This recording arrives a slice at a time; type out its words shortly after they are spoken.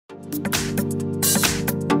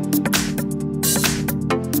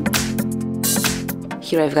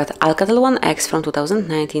Here I've got Alcatel One X from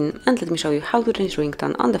 2019, and let me show you how to change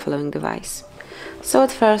ringtone on the following device. So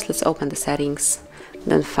at first let's open the settings,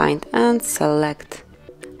 then find and select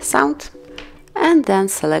sound, and then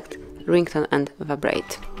select ringtone and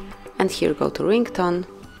vibrate. And here go to ringtone.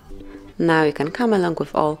 Now you can come along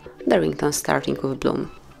with all the ringtones starting with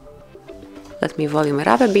bloom. Let me volume it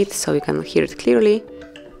up a bit so you can hear it clearly.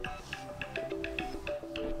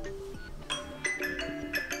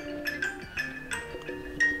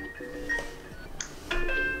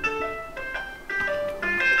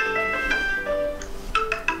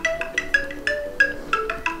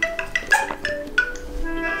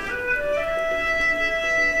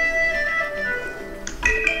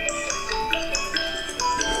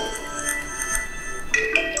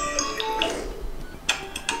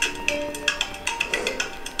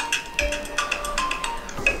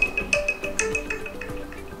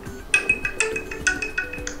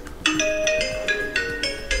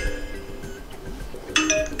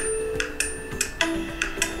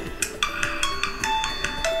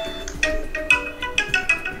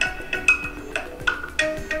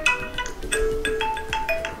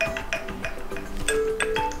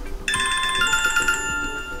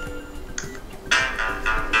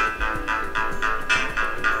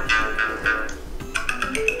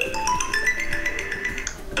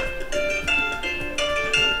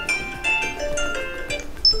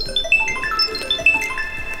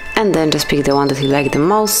 And then just pick the one that you like the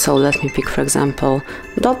most, so let me pick for example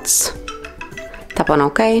dots, tap on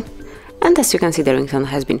OK, and as you can see the ringtone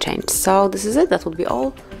has been changed. So this is it, that would be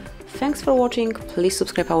all. Thanks for watching, please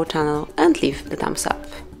subscribe our channel and leave the thumbs up.